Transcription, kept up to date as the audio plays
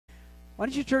Why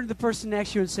don't you turn to the person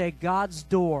next to you and say, God's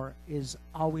door is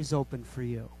always open for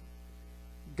you.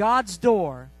 God's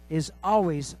door is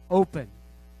always open.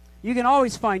 You can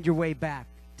always find your way back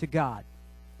to God.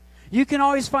 You can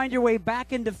always find your way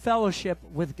back into fellowship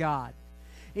with God.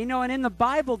 You know, and in the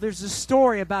Bible, there's a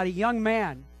story about a young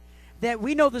man that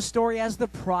we know the story as the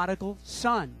prodigal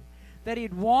son, that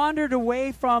he'd wandered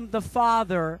away from the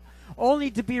father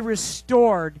only to be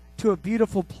restored to a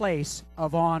beautiful place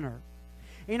of honor.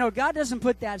 You know, God doesn't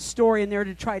put that story in there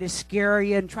to try to scare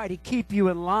you and try to keep you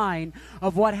in line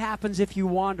of what happens if you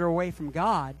wander away from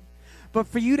God, but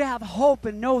for you to have hope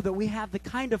and know that we have the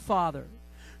kind of Father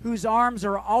whose arms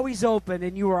are always open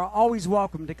and you are always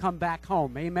welcome to come back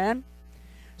home. Amen?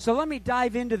 So let me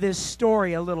dive into this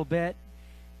story a little bit.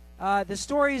 The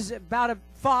story is about a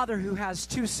father who has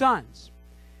two sons.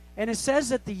 And it says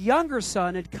that the younger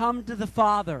son had come to the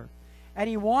father and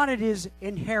he wanted his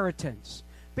inheritance.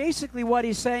 Basically what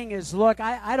he's saying is, look,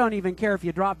 I don't even care if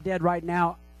you drop dead right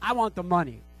now. I want the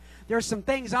money. There's some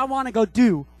things I want to go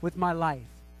do with my life.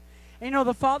 And you know,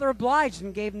 the father obliged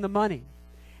and gave him the money.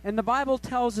 And the Bible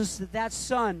tells us that that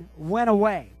son went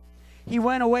away. He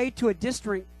went away to a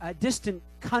distant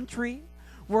country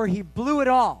where he blew it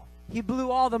all. He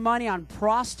blew all the money on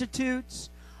prostitutes,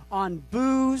 on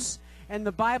booze, and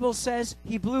the Bible says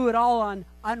he blew it all on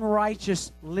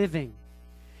unrighteous living.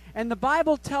 And the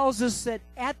Bible tells us that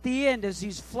at the end, as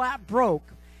he's flat broke,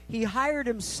 he hired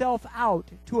himself out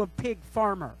to a pig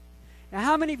farmer. Now,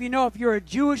 how many of you know if you're a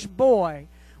Jewish boy,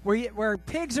 where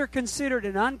pigs are considered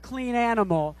an unclean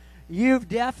animal, you've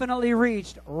definitely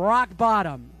reached rock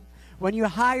bottom when you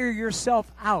hire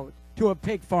yourself out to a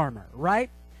pig farmer, right?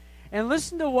 And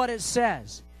listen to what it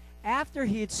says. After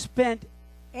he had spent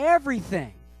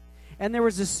everything, and there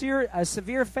was a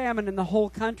severe famine in the whole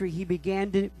country, he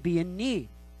began to be in need.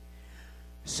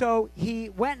 So he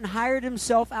went and hired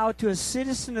himself out to a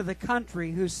citizen of the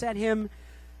country who sent him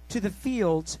to the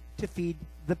fields to feed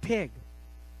the pig.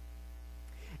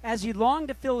 As he longed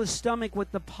to fill his stomach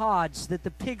with the pods that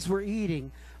the pigs were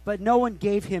eating, but no one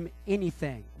gave him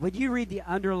anything. Would you read the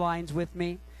underlines with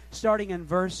me? Starting in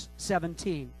verse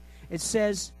 17. It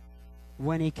says,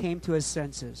 when he came to his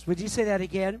senses. Would you say that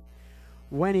again?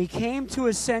 When he came to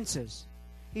his senses,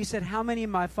 he said, how many of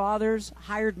my father's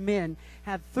hired men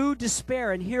have food to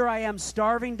spare, and here I am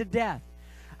starving to death?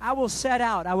 I will set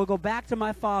out, I will go back to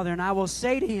my father, and I will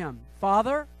say to him,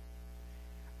 Father,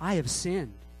 I have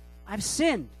sinned. I've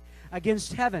sinned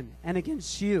against heaven and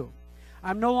against you.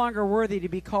 I'm no longer worthy to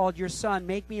be called your son.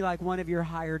 Make me like one of your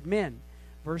hired men.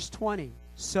 Verse 20.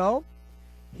 So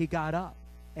he got up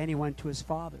and he went to his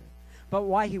father. But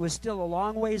while he was still a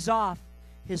long ways off,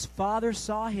 his father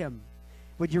saw him.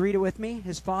 Would you read it with me?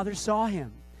 His father saw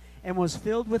him and was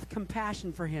filled with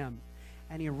compassion for him.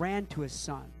 And he ran to his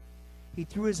son. He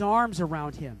threw his arms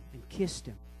around him and kissed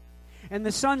him. And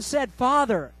the son said,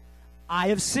 Father, I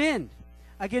have sinned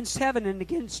against heaven and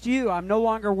against you. I'm no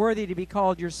longer worthy to be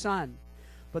called your son.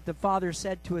 But the father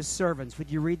said to his servants,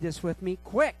 would you read this with me?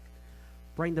 Quick,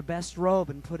 bring the best robe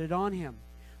and put it on him.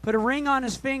 Put a ring on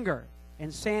his finger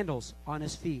and sandals on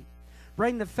his feet.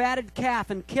 Bring the fatted calf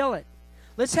and kill it.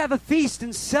 Let's have a feast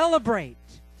and celebrate.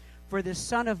 For this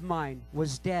son of mine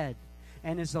was dead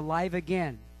and is alive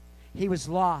again. He was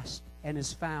lost and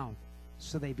is found.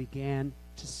 So they began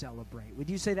to celebrate. Would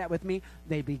you say that with me?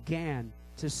 They began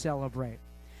to celebrate.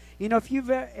 You know, if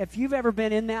you've ever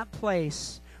been in that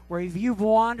place where you've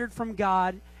wandered from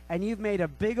God and you've made a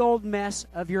big old mess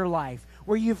of your life,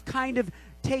 where you've kind of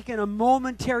taken a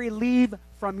momentary leave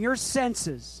from your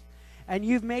senses and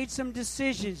you've made some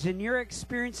decisions and you're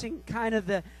experiencing kind of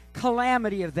the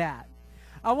calamity of that,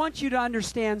 I want you to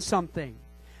understand something,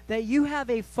 that you have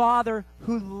a Father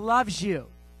who loves you.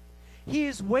 He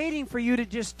is waiting for you to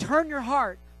just turn your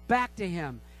heart back to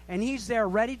Him, and He's there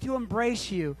ready to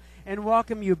embrace you and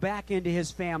welcome you back into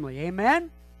His family. Amen?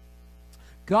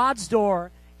 God's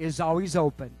door is always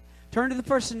open. Turn to the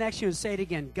person next to you and say it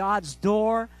again. God's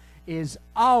door is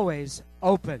always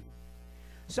open.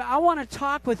 So I want to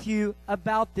talk with you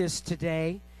about this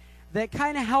today that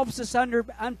kind of helps us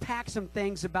unpack some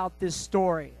things about this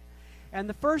story. And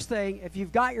the first thing, if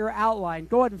you've got your outline,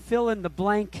 go ahead and fill in the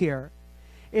blank here,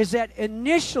 is that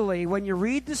initially when you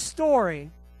read the story,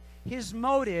 his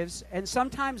motives, and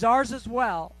sometimes ours as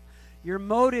well, your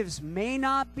motives may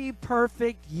not be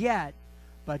perfect yet,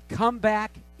 but come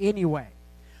back anyway.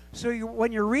 So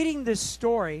when you're reading this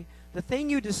story, the thing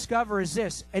you discover is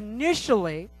this.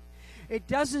 Initially, it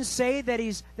doesn't say that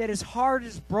his heart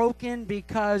is broken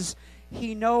because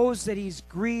he knows that he's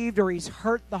grieved or he's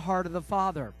hurt the heart of the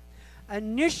Father.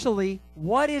 Initially,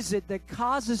 what is it that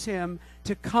causes him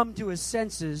to come to his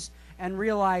senses and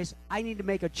realize I need to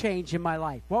make a change in my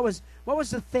life? What was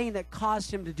the thing that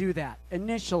caused him to do that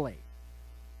initially?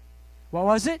 What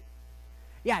was it?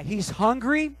 Yeah, he's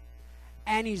hungry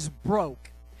and he's broke.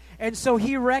 And so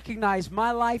he recognized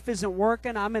my life isn't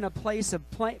working. I'm in a place of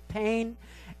pain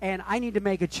and I need to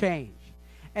make a change.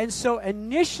 And so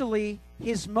initially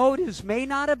his motives may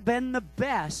not have been the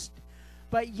best,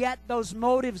 but yet those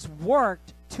motives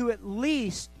worked to at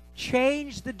least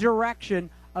change the direction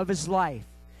of his life.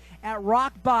 At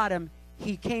rock bottom,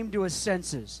 he came to his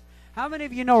senses. How many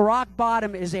of you know rock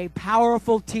bottom is a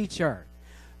powerful teacher?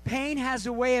 Pain has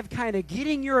a way of kind of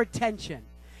getting your attention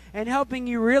and helping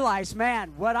you realize,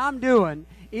 man, what I'm doing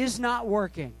is not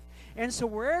working. And so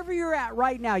wherever you're at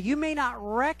right now, you may not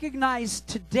recognize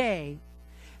today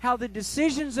how the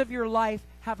decisions of your life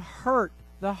have hurt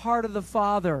the heart of the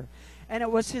Father. And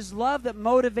it was his love that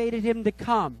motivated him to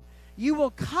come. You will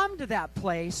come to that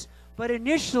place, but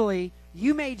initially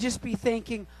you may just be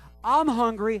thinking, I'm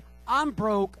hungry, I'm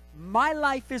broke, my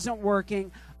life isn't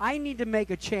working, I need to make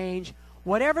a change.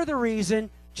 Whatever the reason,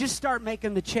 just start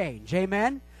making the change.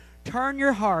 Amen? Turn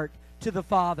your heart to the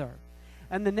Father.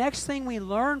 And the next thing we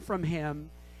learn from him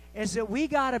is that we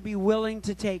got to be willing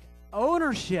to take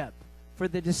ownership for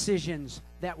the decisions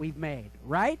that we've made,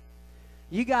 right?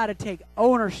 You got to take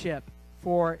ownership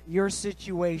for your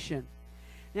situation.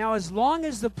 Now, as long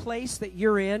as the place that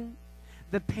you're in,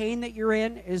 the pain that you're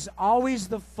in, is always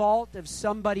the fault of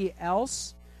somebody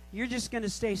else, you're just going to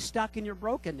stay stuck in your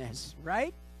brokenness,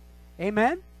 right?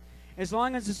 Amen? As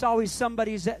long as it's always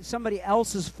somebody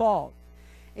else's fault.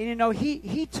 And you know,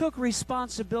 he took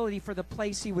responsibility for the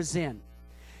place he was in.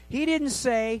 He didn't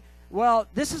say, well,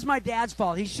 this is my dad's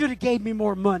fault. He should have gave me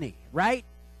more money, right?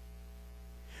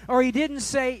 Or he didn't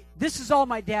say, this is all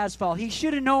my dad's fault. He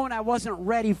should have known I wasn't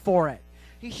ready for it.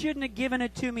 He shouldn't have given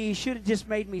it to me. He should have just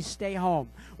made me stay home.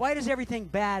 Why does everything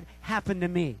bad happen to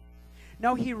me?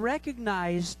 No, he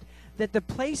recognized that the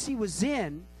place he was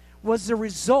in was the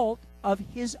result of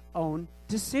his own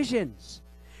decisions.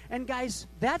 And guys,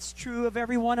 that's true of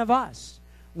every one of us.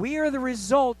 We are the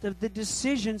result of the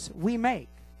decisions we make.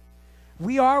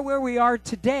 We are where we are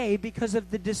today because of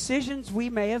the decisions we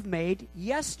may have made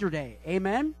yesterday.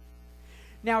 Amen?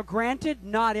 Now, granted,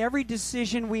 not every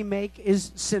decision we make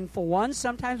is sinful ones.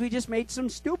 Sometimes we just made some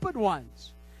stupid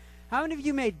ones. How many of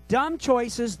you made dumb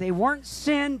choices? They weren't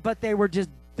sin, but they were just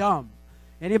dumb.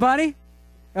 Anybody?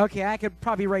 Okay, I could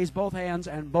probably raise both hands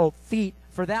and both feet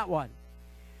for that one.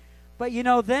 But you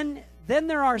know, then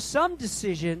there are some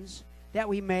decisions that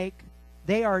we make,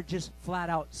 they are just flat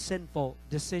out sinful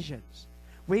decisions.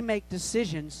 We make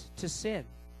decisions to sin.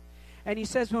 And he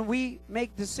says when we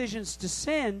make decisions to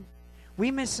sin, we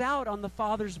miss out on the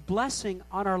Father's blessing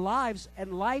on our lives,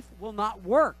 and life will not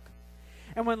work.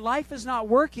 And when life is not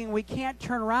working, we can't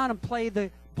turn around and play the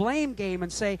blame game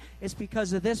and say, it's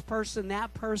because of this person,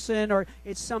 that person, or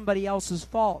it's somebody else's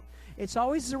fault. It's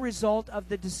always the result of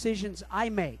the decisions I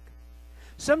make.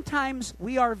 Sometimes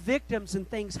we are victims and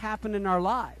things happen in our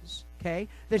lives, okay,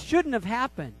 that shouldn't have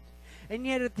happened. And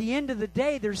yet at the end of the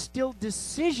day, there's still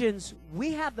decisions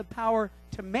we have the power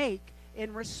to make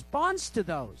in response to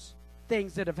those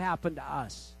things that have happened to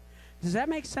us. Does that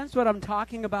make sense what I'm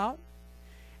talking about?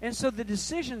 And so the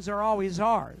decisions are always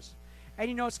ours. And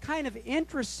you know, it's kind of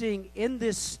interesting in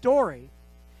this story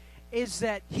is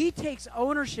that he takes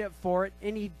ownership for it,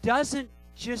 and he doesn't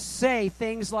just say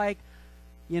things like,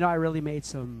 you know, I really made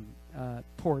some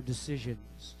poor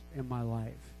decisions in my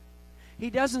life. He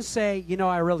doesn't say, you know,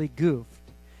 I really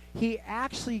goofed. He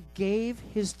actually gave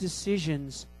his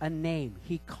decisions a name.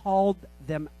 He called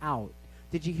them out.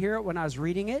 Did you hear it when I was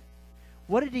reading it?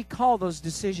 What did he call those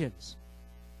decisions?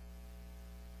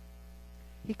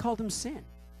 He called them sin.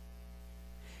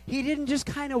 He didn't just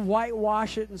kind of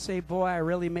whitewash it and say, boy, I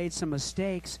really made some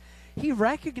mistakes. He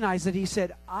recognized that. He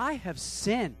said, I have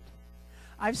sinned.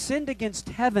 I've sinned against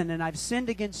heaven, and I've sinned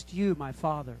against you, my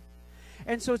Father.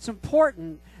 And so it's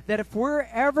important that if we're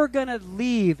ever going to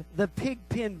leave the pig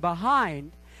pen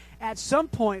behind, at some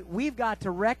point we've got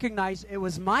to recognize it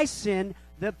was my sin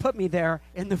that put me there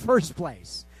in the first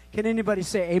place. Can anybody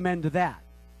say amen to that?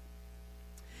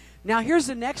 Now here's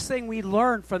the next thing we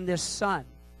learn from this son,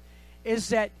 is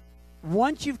that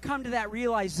once you've come to that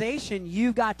realization,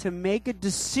 you've got to make a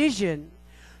decision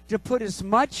to put as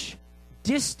much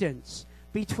distance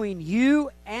between you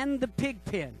and the pig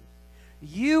pen,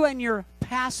 you and your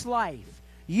past life,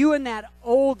 you and that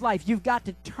old life. You've got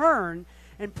to turn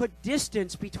and put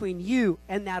distance between you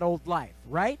and that old life,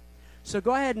 right? So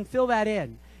go ahead and fill that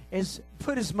in.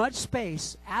 Put as much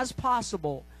space as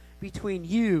possible between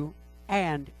you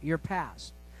and your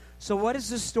past. So what does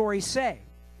this story say?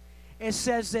 it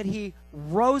says that he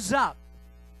rose up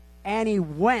and he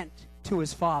went to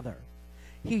his father.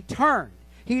 He turned.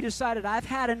 He decided, I've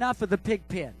had enough of the pig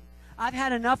pen. I've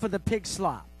had enough of the pig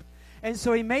slop. And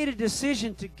so he made a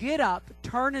decision to get up,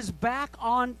 turn his back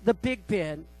on the pig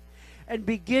pen, and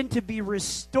begin to be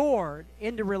restored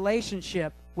into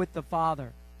relationship with the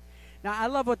Father. Now, I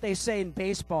love what they say in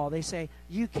baseball. They say,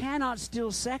 you cannot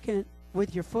steal second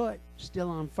with your foot still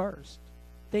on first.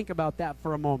 Think about that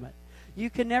for a moment. You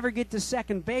can never get to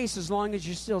second base as long as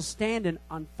you're still standing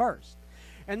on first.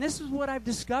 And this is what I've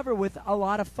discovered with a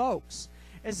lot of folks,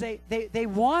 is they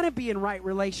want to be in right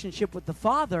relationship with the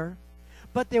Father,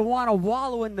 but they want to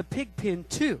wallow in the pig pen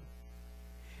too.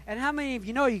 And how many of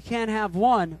you know you can't have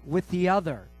one with the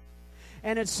other?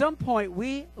 And at some point,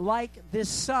 we, like this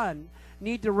son,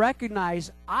 need to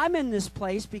recognize I'm in this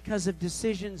place because of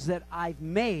decisions that I've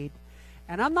made,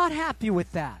 and I'm not happy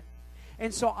with that.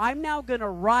 And so I'm now going to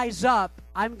rise up.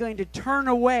 I'm going to turn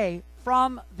away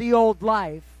from the old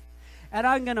life, and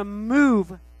I'm going to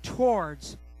move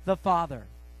towards the Father.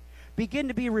 Begin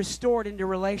to be restored into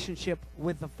relationship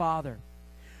with the Father.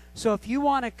 So if you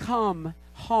want to come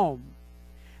home,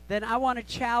 then I want to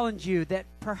challenge you that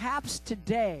perhaps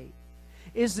today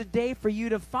is the day for you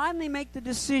to finally make the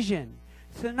decision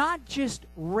to not just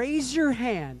raise your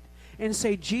hand and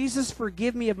say, Jesus,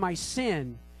 forgive me of my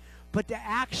sin, but to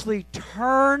actually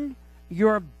turn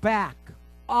your back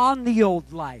on the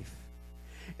old life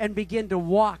and begin to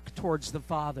walk towards the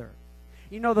Father.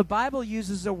 You know, the Bible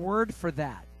uses a word for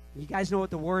that. You guys know what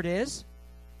the word is?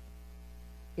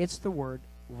 It's the word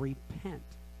repent.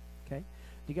 Okay?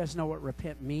 Do you guys know what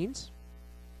repent means?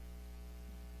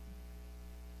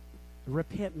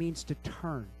 Repent means to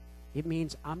turn. It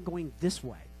means I'm going this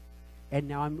way, and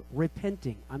now I'm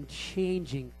repenting. I'm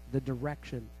changing the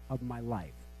direction of my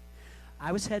life.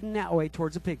 I was heading that way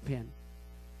towards a pig pen,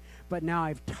 but now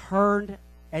I've turned,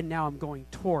 and now I'm going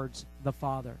towards the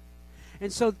Father.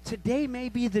 And so today may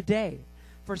be the day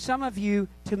for some of you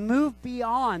to move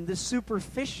beyond the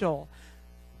superficial,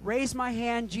 raise my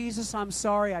hand, Jesus, I'm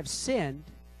sorry, I've sinned,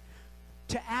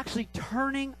 to actually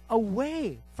turning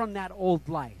away from that old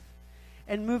life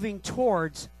and moving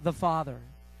towards the Father.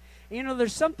 You know,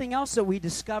 there's something else that we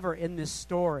discover in this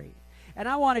story. And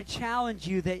I want to challenge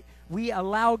you that we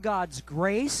allow God's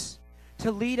grace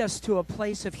to lead us to a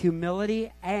place of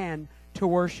humility and to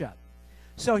worship.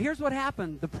 So here's what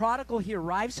happened. The prodigal, he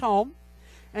arrives home,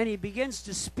 and he begins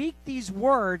to speak these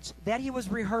words that he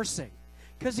was rehearsing.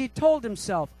 Because he told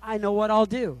himself, I know what I'll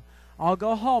do. I'll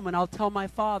go home and I'll tell my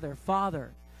father,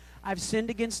 Father, I've sinned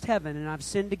against heaven and I've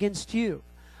sinned against you.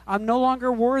 I'm no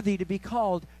longer worthy to be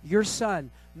called your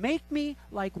son. Make me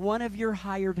like one of your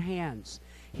hired hands.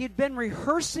 He had been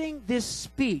rehearsing this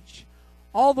speech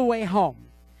all the way home.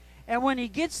 And when he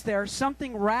gets there,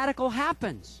 something radical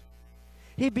happens.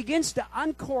 He begins to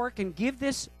uncork and give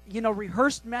this,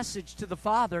 rehearsed message to the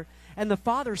Father, and the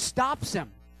Father stops him.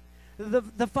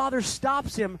 The Father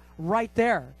stops him right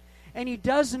there. And he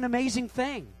does an amazing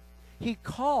thing. He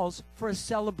calls for a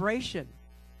celebration.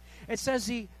 It says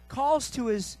he calls to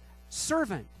his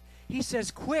servant. He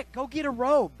says, quick, go get a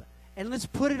robe and let's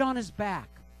put it on his back.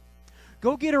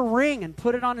 Go get a ring and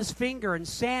put it on his finger, and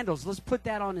sandals. Let's put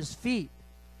that on his feet.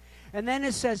 And then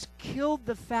it says, kill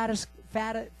the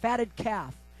fatted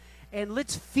calf, and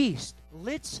let's feast.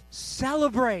 Let's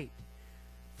celebrate.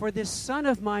 For this son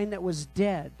of mine that was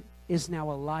dead is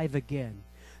now alive again.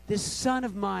 This son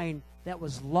of mine that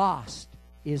was lost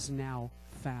is now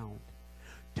found.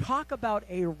 Talk about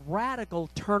a radical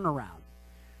turnaround.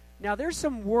 Now, there's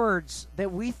some words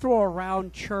that we throw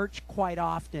around church quite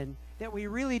often that we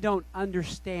really don't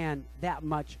understand that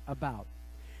much about.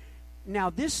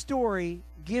 Now, this story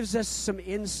gives us some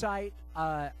insight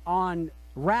on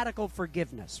radical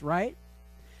forgiveness, right?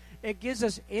 It gives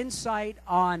us insight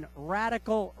on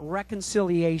radical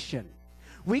reconciliation.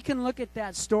 We can look at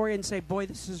that story and say, boy,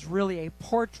 this is really a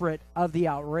portrait of the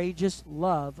outrageous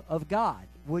love of God.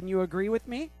 Wouldn't you agree with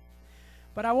me?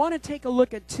 But I want to take a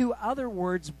look at two other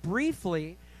words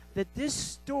briefly that this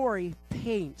story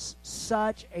paints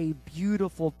such a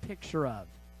beautiful picture of.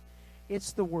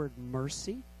 It's the word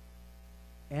mercy,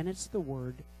 and it's the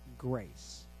word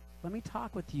grace. Let me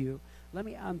talk with you. Let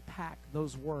me unpack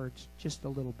those words just a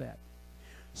little bit.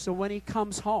 So when he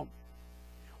comes home,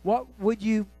 what would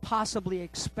you possibly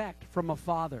expect from a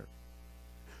father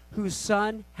whose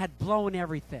son had blown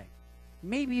everything?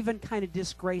 Maybe even kind of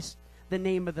disgraced the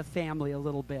name of the family a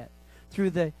little bit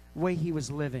through the way he was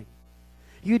living.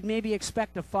 You'd maybe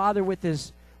expect a father with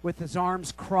his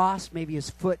arms crossed, maybe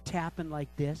his foot tapping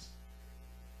like this.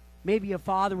 Maybe a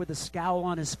father with a scowl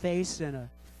on his face and a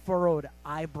furrowed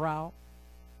eyebrow.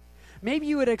 Maybe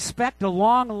you would expect a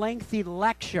long, lengthy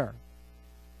lecture.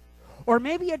 Or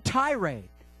maybe a tirade.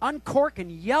 Uncork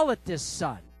and yell at this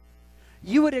son.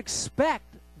 You would expect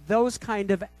those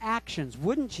kind of actions,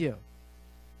 wouldn't you?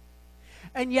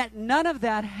 And yet none of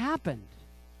that happened.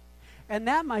 And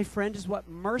that, my friend, is what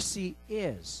mercy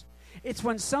is. It's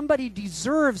when somebody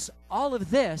deserves all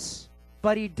of this,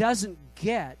 but he doesn't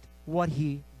get what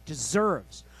he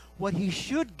deserves. What he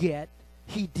should get,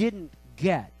 he didn't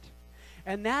get.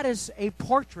 And that is a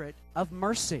portrait of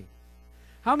mercy.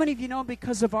 How many of you know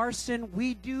because of our sin,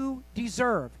 we do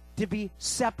deserve to be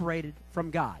separated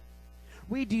from God?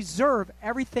 We deserve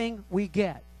everything we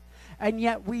get. And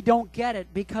yet we don't get it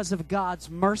because of God's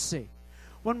mercy.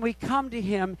 When we come to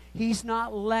him, he's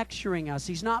not lecturing us.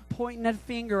 He's not pointing a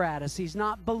finger at us. He's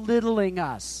not belittling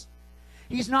us.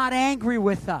 He's not angry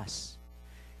with us.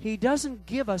 He doesn't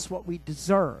give us what we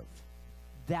deserve.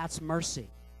 That's mercy.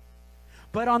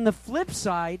 But on the flip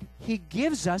side, he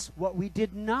gives us what we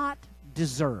did not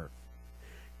deserve.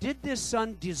 Did this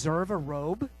son deserve a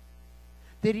robe?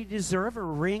 Did he deserve a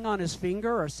ring on his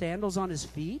finger or sandals on his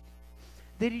feet?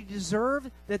 Did he deserve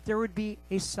that there would be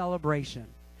a celebration?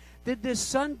 Did this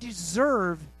son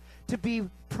deserve to be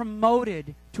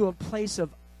promoted to a place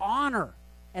of honor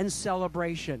and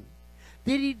celebration?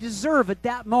 Did he deserve at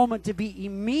that moment to be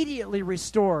immediately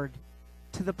restored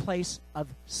to the place of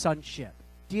sonship?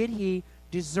 Did he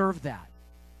deserve that?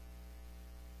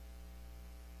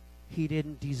 He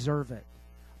didn't deserve it,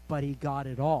 but he got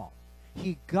it all.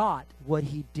 He got what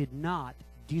he did not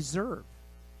deserve.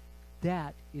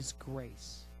 That is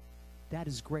grace. That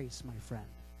is grace, my friend.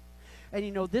 And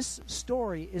you know, this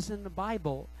story is in the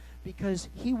Bible because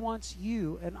he wants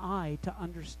you and I to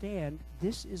understand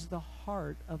this is the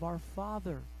heart of our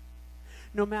Father.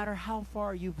 No matter how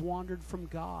far you've wandered from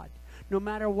God, no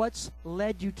matter what's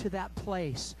led you to that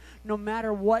place, no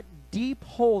matter what deep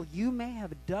hole you may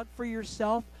have dug for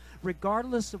yourself,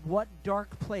 regardless of what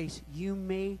dark place you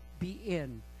may be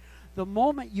in, the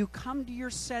moment you come to your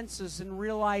senses and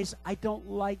realize, I don't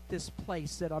like this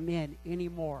place that I'm in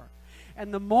anymore,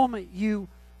 and the moment you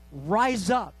rise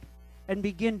up and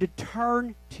begin to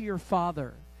turn to your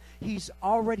Father, he's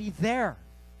already there.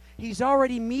 He's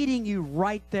already meeting you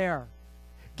right there,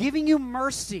 giving you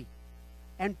mercy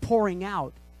and pouring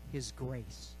out his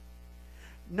grace.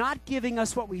 Not giving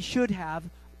us what we should have,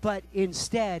 but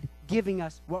instead giving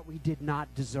us what we did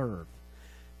not deserve.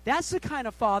 That's the kind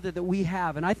of Father that we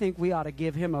have, and I think we ought to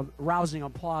give him a rousing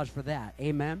applause for that.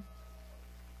 Amen?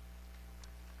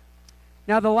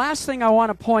 Now, the last thing I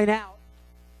want to point out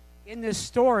in this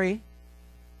story,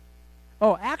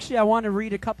 actually, I want to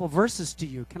read a couple verses to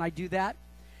you. Can I do that?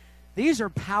 These are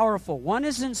powerful. One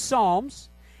is in Psalms,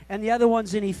 and the other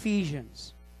one's in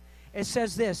Ephesians. It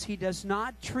says this, he does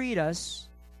not treat us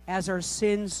as our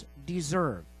sins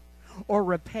deserve, or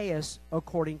repay us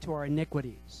according to our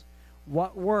iniquities.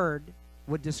 What word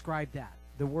would describe that?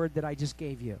 The word that I just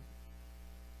gave you.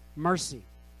 Mercy.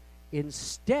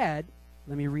 Instead,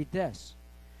 let me read this.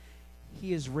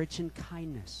 He is rich in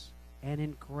kindness and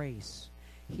in grace.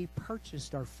 He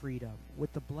purchased our freedom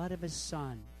with the blood of his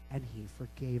Son, and he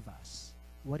forgave us.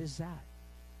 What is that?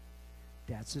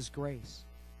 That's his grace.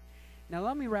 Now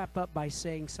let me wrap up by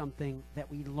saying something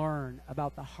that we learn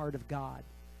about the heart of God,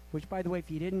 which, by the way,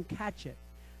 if you didn't catch it,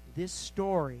 this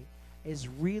story is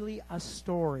really a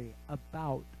story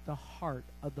about the heart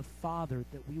of the Father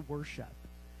that we worship,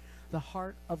 the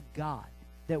heart of God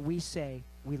that we say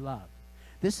we love.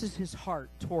 This is his heart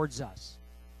towards us.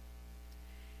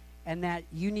 And that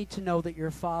you need to know that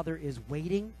your Father is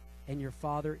waiting and your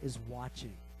Father is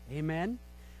watching. Amen?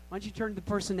 Why don't you turn to the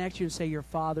person next to you and say, your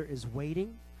Father is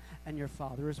waiting and your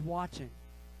Father is watching.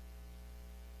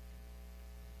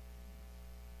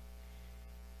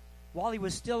 While he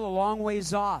was still a long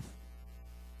ways off,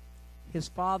 his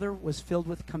father was filled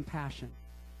with compassion.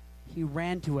 He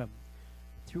ran to him,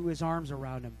 threw his arms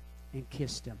around him, and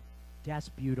kissed him. That's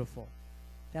beautiful.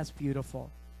 That's beautiful.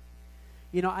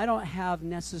 You know, I don't have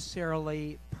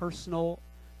necessarily personal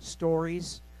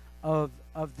stories of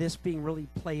this being really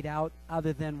played out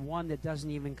other than one that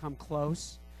doesn't even come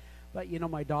close. But, you know,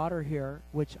 my daughter here,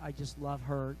 which I just love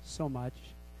her so much,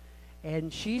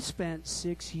 and she spent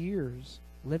 6 years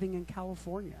living in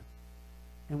California,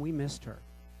 and we missed her.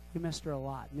 We missed her a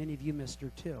lot. Many of you missed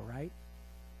her too, right?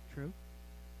 True?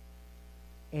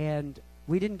 And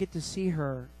we didn't get to see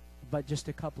her but just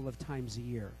a couple of times a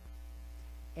year.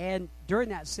 And during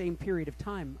that same period of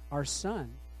time, our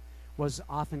son was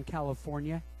off in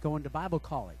California going to Bible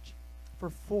college for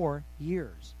 4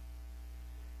 years.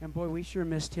 And boy, we sure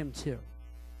missed him too,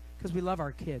 because we love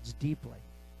our kids deeply.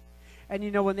 And, you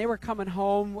know, when they were coming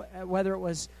home, whether it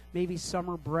was maybe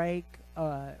summer break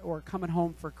or coming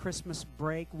home for Christmas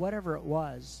break, whatever it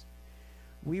was,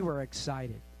 we were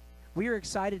excited. We were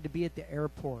excited to be at the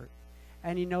airport.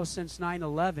 And, you know, since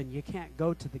 9/11, you can't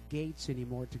go to the gates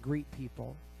anymore to greet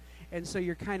people. And so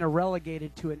you're kind of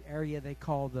relegated to an area they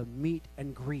call the meet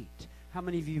and greet. How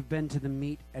many of you have been to the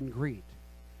meet and greet?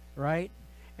 Right?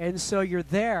 And so you're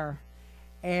there,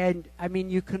 and, I mean,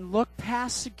 you can look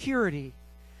past security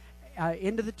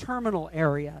into the terminal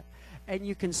area, and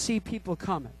you can see people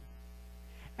coming.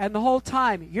 And the whole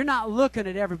time, you're not looking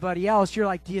at everybody else. You're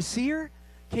like, do you see her?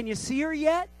 Can you see her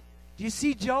yet? Do you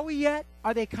see Joey yet?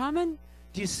 Are they coming?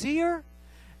 Do you see her?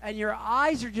 And your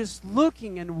eyes are just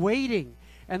looking and waiting.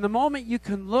 And the moment you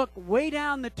can look way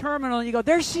down the terminal, and you go,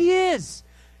 there she is.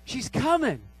 She's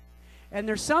coming. And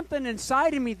there's something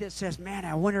inside of me that says, man,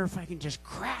 I wonder if I can just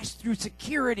crash through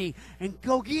security and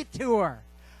go get to her.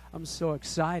 I'm so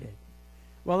excited.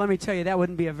 Well, let me tell you, that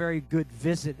wouldn't be a very good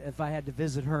visit if I had to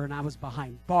visit her and I was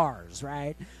behind bars,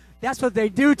 right? That's what they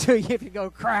do to you if you go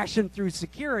crashing through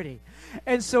security.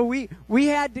 And so we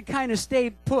had to kind of stay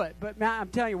put. But man, I'm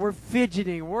telling you, we're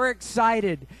fidgeting. We're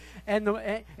excited. And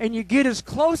you get as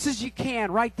close as you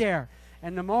can right there.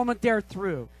 And the moment they're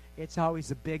through, it's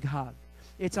always a big hug.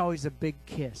 It's always a big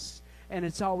kiss. And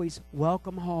it's always,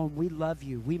 welcome home. We love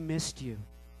you. We missed you.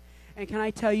 And can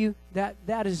I tell you,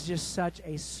 that is just such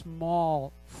a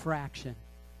small fraction.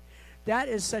 That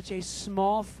is such a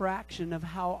small fraction of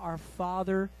how our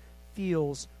Father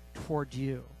feels toward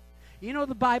you. You know,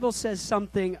 the Bible says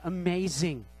something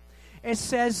amazing. It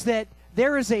says that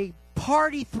there is a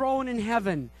party thrown in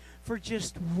heaven for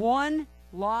just one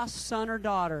lost son or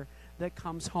daughter that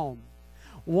comes home.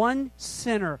 One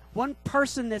sinner, one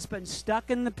person that's been stuck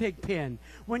in the pig pen.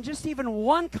 When just even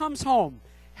one comes home,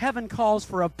 heaven calls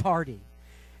for a party.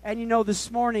 And you know,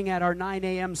 this morning at our 9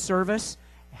 a.m. service,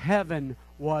 heaven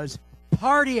was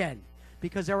partying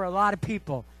because there were a lot of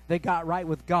people that got right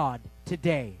with God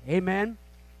today. Amen?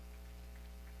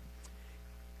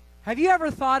 Have you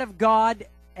ever thought of God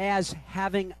as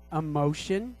having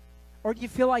emotion? Or do you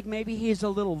feel like maybe He's a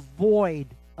little void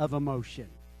of emotion?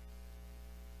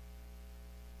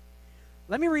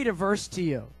 Let me read a verse to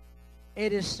you.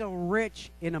 It is so rich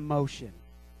in emotion.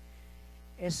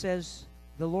 It says,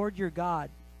 the Lord your God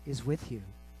is with you.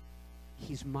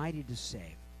 He's mighty to save.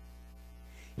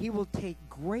 He will take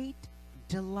great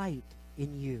delight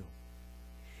in you.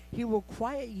 He will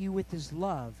quiet you with His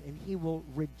love, and He will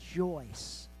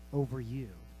rejoice over you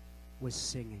with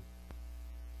singing.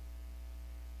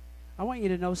 I want you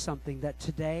to know something, that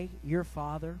today, your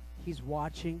Father, He's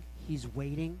watching, He's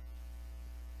waiting.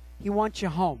 He wants you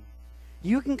home.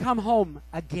 You can come home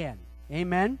again.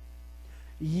 Amen?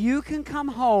 You can come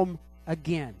home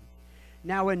again.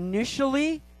 Now,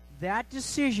 initially, that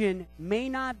decision may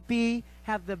not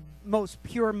have the most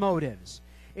pure motives.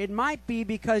 It might be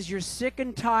because you're sick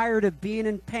and tired of being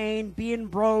in pain, being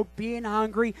broke, being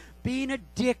hungry, being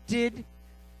addicted.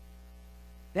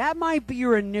 That might be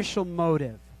your initial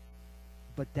motive,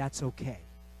 but that's okay.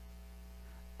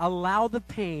 Allow the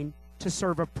pain to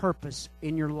serve a purpose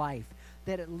in your life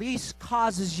that at least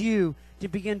causes you to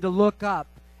begin to look up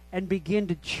and begin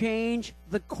to change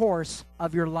the course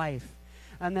of your life.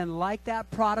 And then, like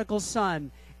that prodigal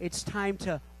son, it's time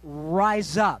to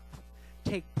rise up.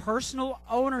 Take personal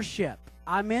ownership.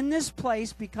 I'm in this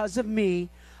place because of me.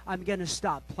 I'm going to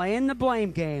stop playing the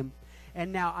blame game.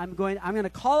 And now I'm going to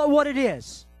call it what it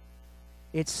is.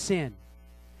 It's sin.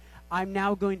 I'm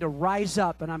now going to rise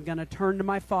up and I'm going to turn to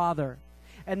my Father.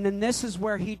 And then this is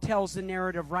where He tells the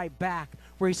narrative right back,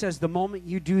 where He says, the moment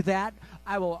you do that,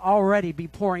 I will already be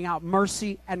pouring out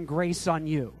mercy and grace on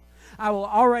you. I will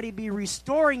already be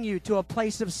restoring you to a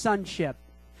place of sonship.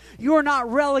 You are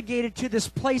not relegated to this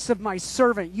place of my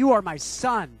servant. You are my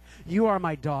son. You are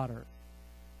my daughter.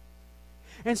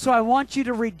 And so I want you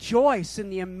to rejoice in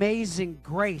the amazing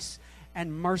grace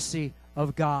and mercy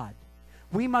of God.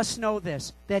 We must know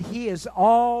this, that He has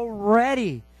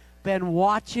already been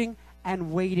watching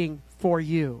and waiting for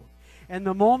you. And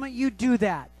the moment you do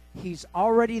that, He's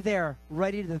already there,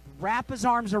 ready to wrap His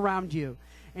arms around you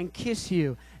and kiss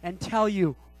you and tell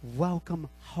you, welcome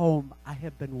home. I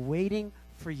have been waiting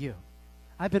for you.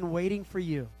 I've been waiting for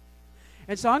you.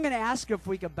 And so I'm going to ask if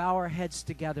we could bow our heads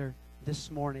together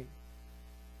this morning.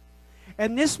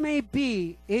 And this may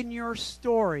be in your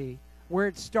story where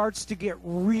it starts to get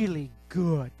really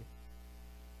good.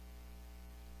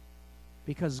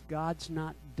 Because God's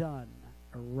not done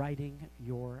writing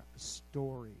your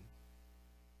story.